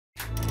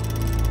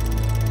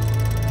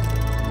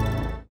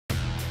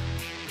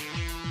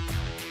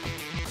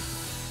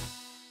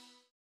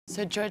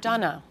So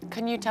Gordana,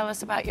 can you tell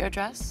us about your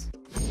dress?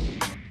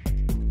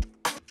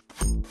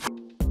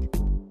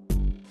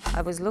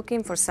 I was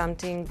looking for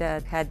something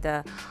that had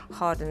the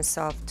hard and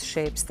soft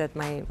shapes that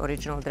my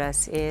original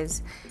dress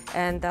is.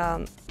 And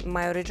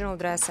my original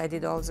dress I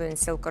did also in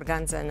silk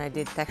organza, and I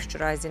did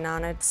texturizing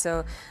on it.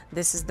 So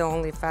this is the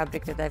only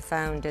fabric that I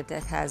found that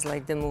has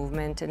like the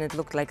movement, and it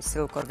looked like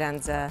silk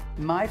organza.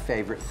 My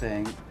favorite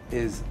thing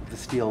is the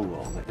steel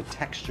wool. The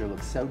texture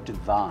looks so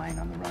divine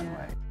on the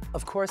runway.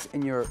 Of course,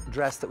 in your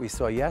dress that we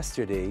saw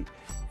yesterday,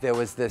 there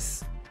was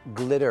this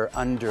glitter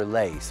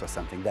underlace or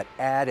something that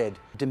added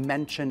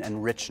dimension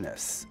and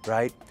richness,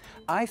 right?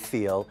 I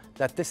feel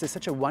that this is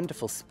such a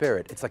wonderful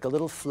spirit. It's like a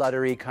little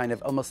fluttery kind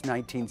of almost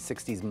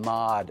 1960s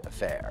mod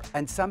affair.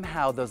 And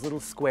somehow those little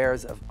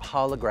squares of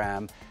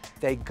hologram,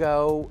 they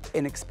go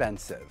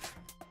inexpensive.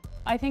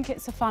 I think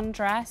it's a fun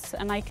dress,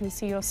 and I can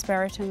see your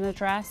spirit in the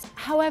dress.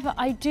 However,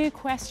 I do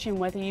question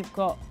whether you've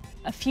got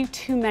a few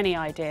too many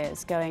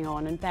ideas going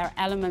on, and there are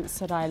elements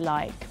that I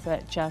like,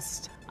 but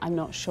just I'm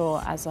not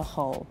sure as a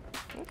whole.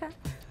 Okay.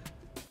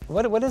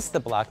 What is the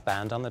black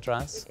band on the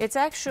dress? It's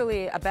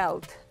actually a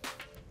belt.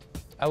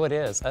 Oh, it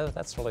is? Oh,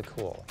 that's really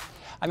cool.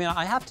 I mean,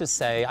 I have to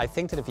say, I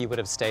think that if you would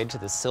have stayed to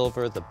the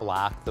silver, the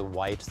black, the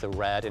white, the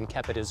red, and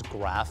kept it as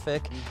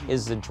graphic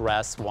as the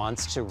dress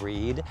wants to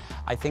read,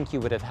 I think you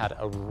would have had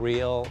a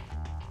real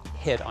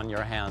hit on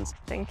your hands.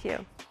 Thank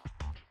you.